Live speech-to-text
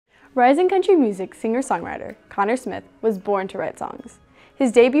Rising country music singer-songwriter Connor Smith was born to write songs.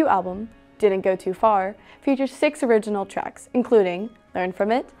 His debut album, Didn't Go Too Far, features 6 original tracks, including Learn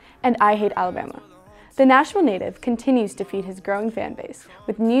From It and I Hate Alabama. The Nashville native continues to feed his growing fan base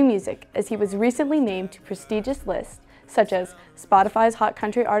with new music, as he was recently named to prestigious lists such as Spotify's Hot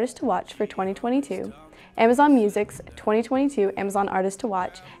Country Artist to Watch for 2022, Amazon Music's 2022 Amazon Artist to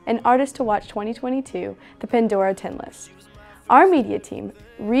Watch, and Artist to Watch 2022, the Pandora 10 list. Our media team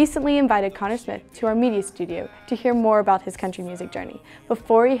recently invited Connor Smith to our media studio to hear more about his country music journey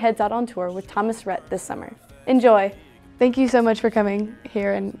before he heads out on tour with Thomas Rhett this summer. Enjoy! Thank you so much for coming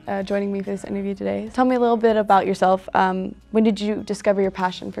here and joining me for this interview today. Tell me a little bit about yourself. When did you discover your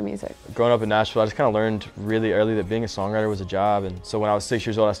passion for music? Growing up in Nashville, I just kind of learned really early that being a songwriter was a job. And so when I was 6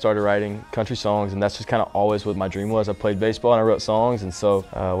 years old, I started writing country songs, and that's just kind of always what my dream was. I played baseball and I wrote songs, and so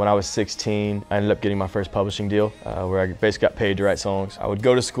when I was 16, I ended up getting my first publishing deal where I basically got paid to write songs. I would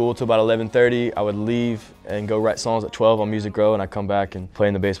go to school till about 11:30. I would leave and go write songs at 12 on Music Row, and I'd come back and play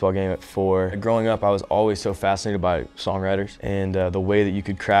in the baseball game at 4. Growing up, I was always so fascinated by songwriters and the way that you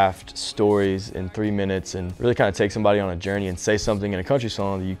could craft stories in 3 minutes and really kind of take somebody on a journey and say something in a country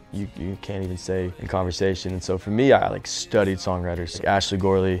song that you can't even say in conversation. And so for me, I studied songwriters like Ashley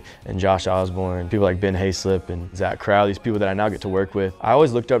Gorley and Josh Osborne, people like Ben Hayslip and Zach Crowell, these people that I now get to work with. I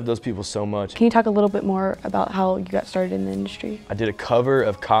always looked up to those people so much. Can you talk a little bit more about how you got started in the industry? I did a cover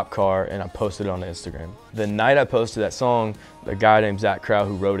of Cop Car and I posted it on Instagram. The night I posted that song, a guy named Zach Crowell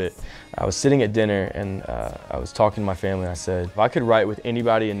who wrote it, I was sitting at dinner and I was talking to my family, and I said, if I could write with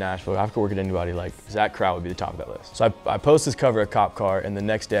anybody in Nashville, if I could work with anybody, like Zach Crowell would be the top of that list. So I posted this cover of Cop Car, and the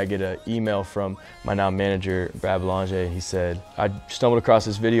next day I get an email from my now manager, Brad Belanger, and he said, I stumbled across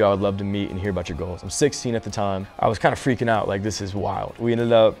this video, I would love to meet and hear about your goals. I'm 16 at the time. I was kind of freaking out, like this is wild. We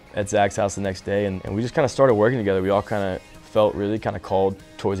ended up at Zach's house the next day, and we just kind of started working together. We all kind of felt really kind of called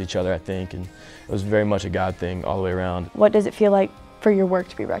towards each other, I think, and it was very much a God thing all the way around. What does it feel like for your work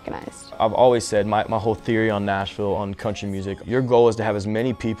to be recognized? I've always said, my whole theory on Nashville, on country music, your goal is to have as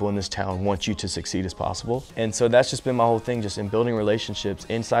many people in this town want you to succeed as possible. And so that's just been my whole thing, just in building relationships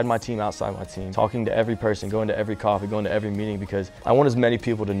inside my team, outside my team, talking to every person, going to every coffee, going to every meeting, because I want as many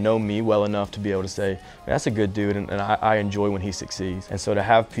people to know me well enough to be able to say, that's a good dude, and I enjoy when he succeeds. And so to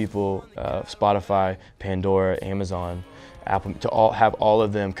have people, Spotify, Pandora, Amazon, Apple, to have all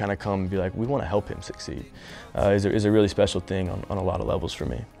of them kind of come and be like, we want to help him succeed, is a really special thing on a lot of levels for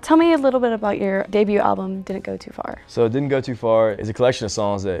me. Tell me a little bit about your debut album, Didn't Go Too Far. So Didn't Go Too Far is a collection of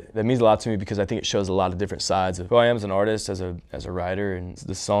songs that means a lot to me, because I think it shows a lot of different sides of who I am as an artist, as a writer, and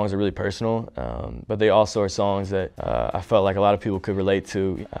the songs are really personal, but they also are songs that I felt like a lot of people could relate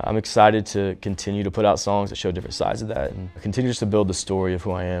to. I'm excited to continue to put out songs that show different sides of that and continue just to build the story of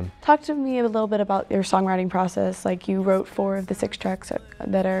who I am. Talk to me a little bit about your songwriting process. Like, you wrote 4 of the 6 tracks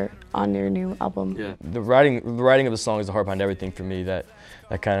that are on your new album. Yeah, the writing of the song is the heart behind everything for me. That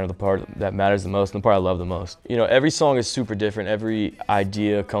kind of the part that matters the most, and the part I love the most. You know, every song is super different. Every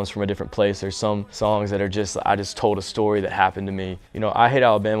idea comes from a different place. There's some songs that are I just told a story that happened to me. You know, I Hate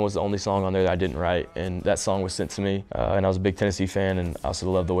Alabama was the only song on there that I didn't write, and that song was sent to me. And I was a big Tennessee fan, and I also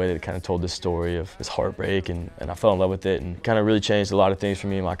loved the way that it kind of told this story of this heartbreak, and I fell in love with it, and kind of really changed a lot of things for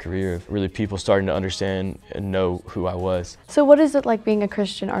me in my career, of really people starting to understand and know who I was. So what is it like being a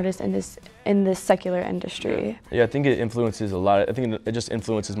Christian artist in this secular industry? Yeah, I think it influences a lot. I think it just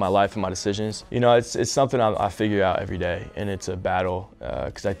influences my life and my decisions. You know, it's something I figure out every day, and it's a battle,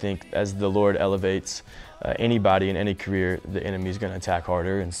 because I think as the Lord elevates anybody in any career, the enemy is going to attack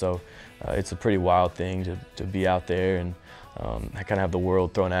harder, and so it's a pretty wild thing to be out there and kind of have the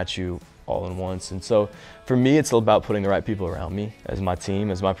world thrown at you all at once. And so for me, it's about putting the right people around me, as my team,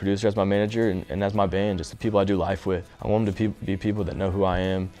 as my producer, as my manager, and as my band, just the people I do life with. I want them to be people that know who I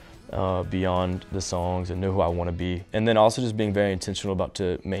am, beyond the songs, and know who I want to be. And then also just being very intentional about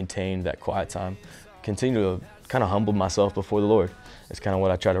to maintain that quiet time, continue to kind of humble myself before the Lord. It's kind of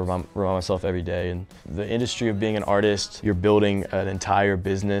what I try to remind myself every day. And the industry of being an artist, you're building an entire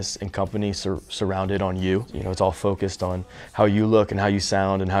business and company surrounded on you. You know, it's all focused on how you look and how you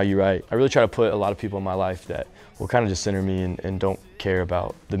sound and how you write. I really try to put a lot of people in my life that will kind of just center me and don't care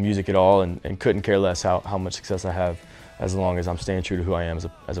about the music at all, and couldn't care less how much success I have, as long as I'm staying true to who I am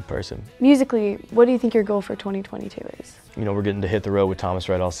as a person. Musically, what do you think your goal for 2022 is? You know, we're getting to hit the road with Thomas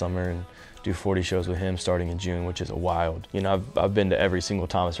Rhett all summer and do 40 shows with him starting in June, which is a wild. You know, I've been to every single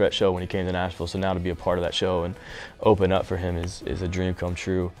Thomas Rhett show when he came to Nashville, so now to be a part of that show and open up for him is a dream come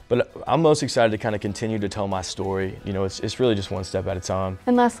true. But I'm most excited to kind of continue to tell my story. You know, it's really just one step at a time.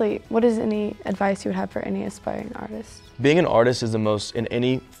 And lastly, what is any advice you would have for any aspiring artist? Being an artist is the most, in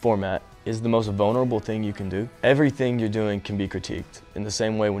any format, is the most vulnerable thing you can do. Everything you're doing can be critiqued. In the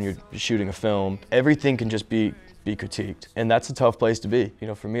same way when you're shooting a film, everything can just be critiqued. And that's a tough place to be. You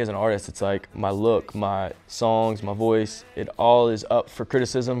know, for me as an artist, it's like my look, my songs, my voice, it all is up for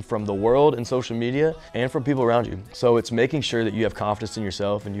criticism from the world and social media and from people around you. So it's making sure that you have confidence in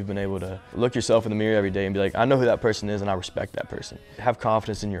yourself and you've been able to look yourself in the mirror every day and be like, I know who that person is and I respect that person. Have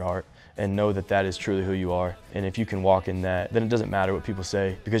confidence in your art and know that that is truly who you are. And if you can walk in that, then it doesn't matter what people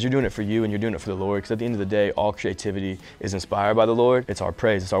say, because you're doing it for you and you're doing it for the Lord. Because at the end of the day, all creativity is inspired by the Lord. It's our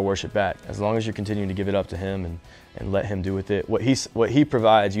praise, it's our worship back. As long as you're continuing to give it up to Him and let Him do with it, what He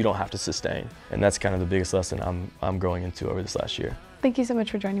provides, you don't have to sustain. And that's kind of the biggest lesson I'm growing into over this last year. Thank you so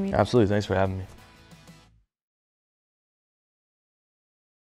much for joining me. Absolutely, thanks for having me.